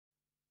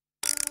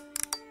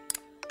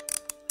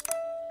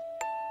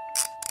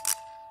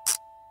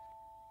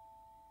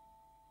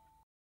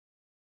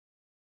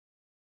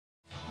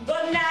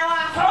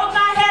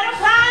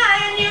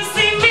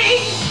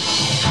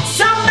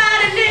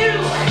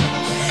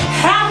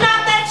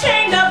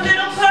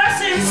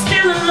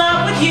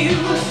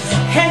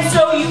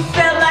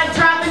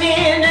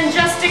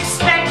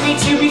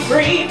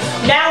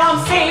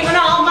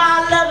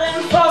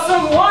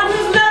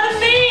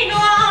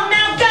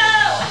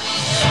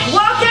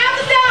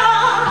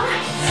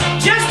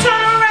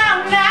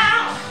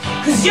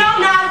'cause you're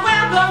not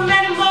welcome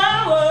anymore.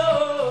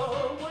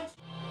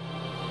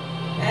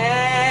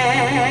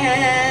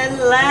 At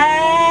last,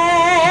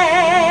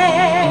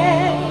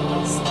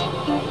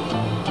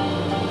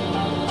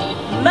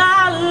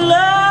 my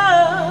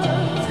love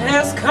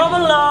has come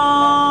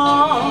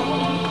along.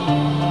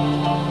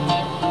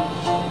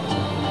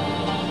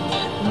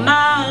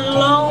 My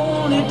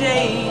lonely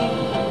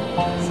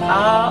days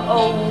are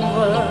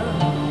over,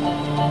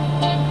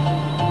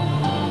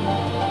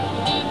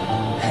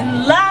 and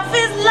life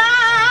is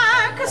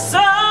like a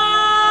song.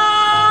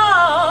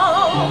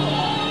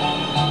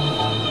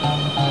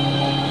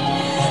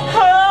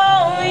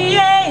 Oh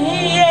yeah,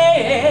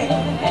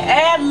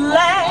 yeah, at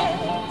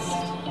last.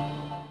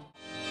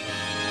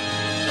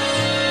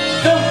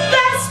 The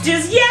best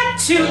is yet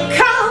to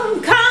come,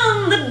 come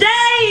the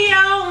day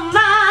of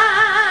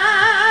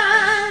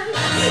mine,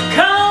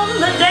 come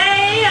the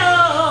day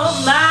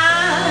of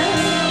mine.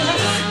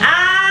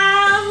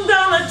 I'm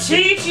gonna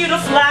teach you to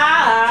fly.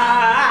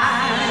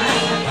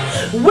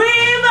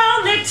 We've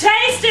only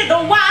tasted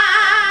the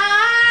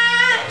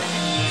wine.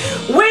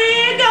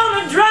 We're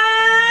gonna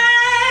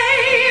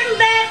drive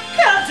that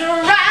cup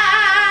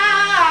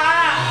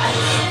dry.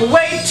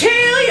 Wait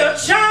till your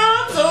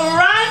charms are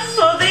right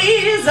for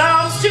these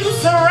arms to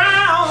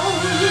surround.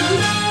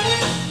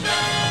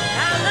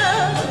 I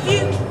love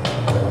you,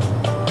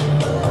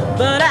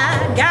 but I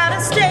gotta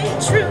stay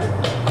true.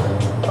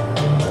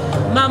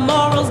 My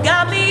morals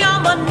got me on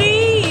my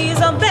knees.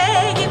 I'm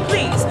begging,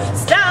 please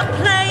stop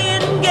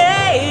playing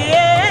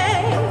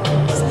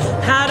games.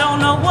 I don't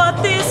know what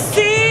this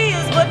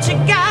is, but you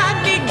got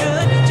me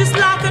good, just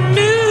like I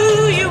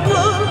knew you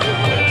would.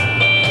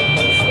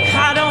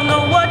 I don't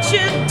know what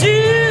you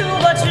do,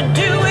 but you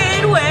do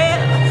it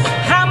well.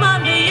 I'm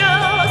under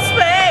your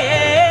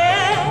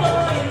spell.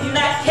 In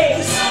that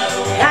case,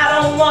 I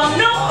don't want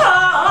no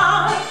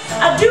harm.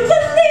 I do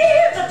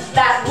believe that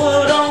that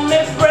would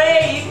only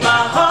break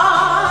my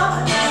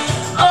heart.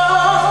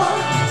 Oh,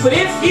 but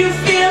if you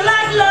feel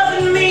like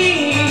loving me,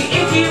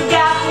 if you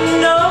got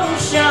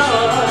notion,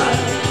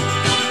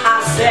 I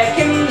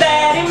second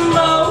that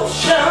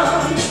emotion.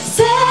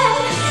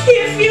 Said,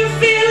 if you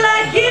feel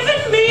like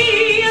giving me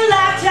a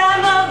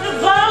lifetime of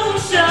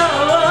devotion,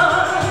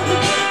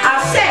 I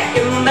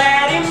second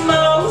that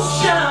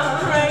emotion.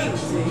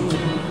 Crazy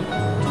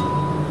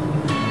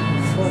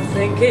for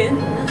thinking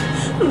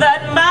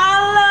that my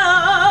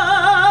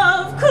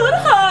love could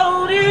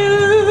hold you.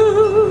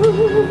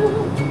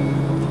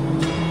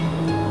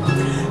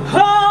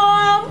 Oh,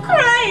 I'm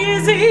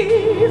crazy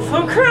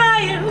for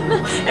crying,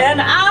 and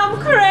I'm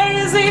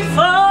crazy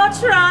for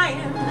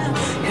trying,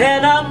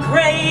 and I'm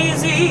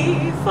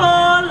crazy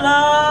for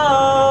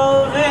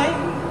loving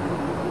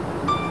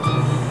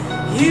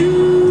you.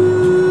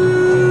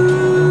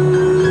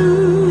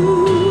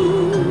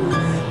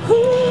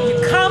 You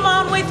come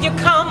on with your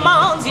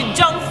come-ons, you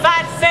don't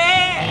fight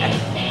fair.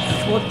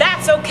 Well,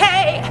 that's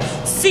okay.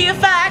 See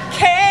if I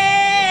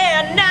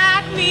can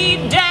knock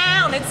me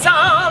down. It's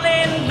all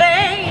in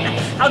vain.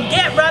 I'll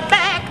get right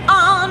back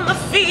on my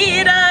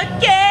feet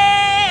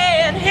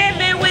again. Hit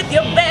me with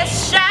your best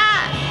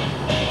shot.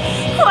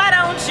 Why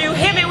don't you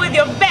hit me with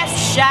your best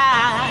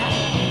shot?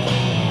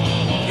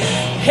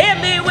 Hit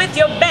me with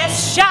your best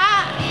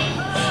shot.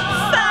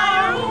 Fire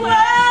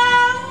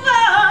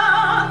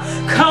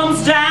comes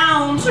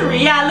down to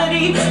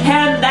reality,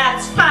 and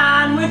that's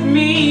fine with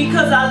me,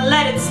 'cause I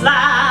let it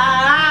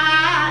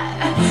slide.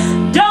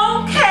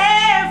 Don't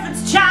care if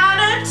it's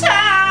Chinatown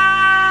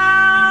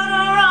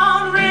or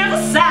on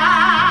Riverside.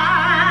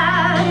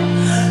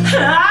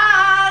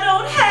 I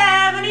don't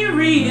have any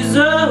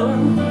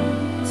reasons,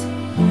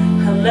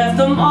 I left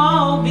them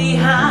all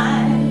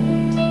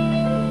behind,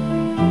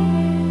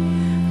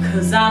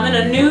 'cause I'm in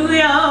a New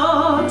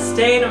York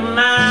state of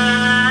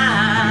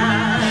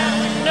mind.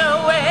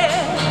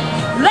 Nowhere,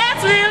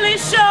 let's really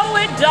show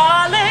it,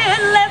 darling.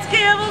 Let's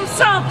give them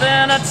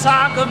something to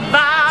talk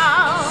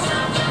about.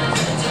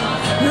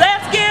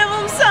 Let's give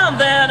them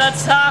something to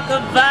talk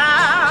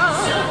about.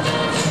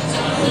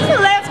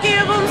 Let's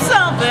give them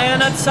something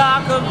to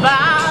talk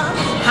about.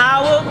 How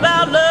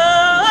about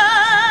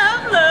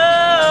love,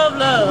 love,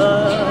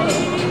 love?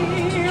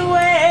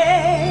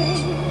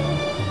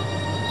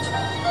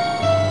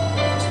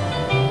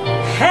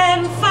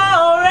 And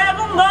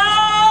forevermore,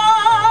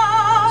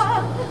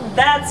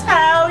 that's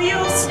how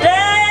you'll stay.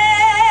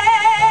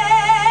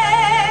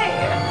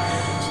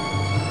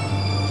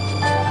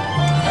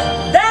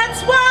 That's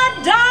why,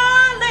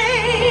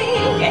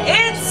 darling,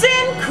 it's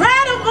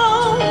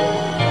incredible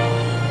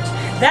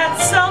that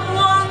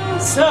someone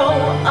so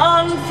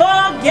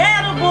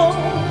unforgettable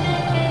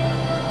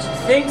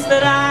thinks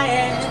that I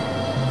am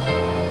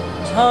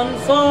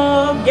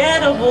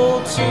unforgettable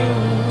too.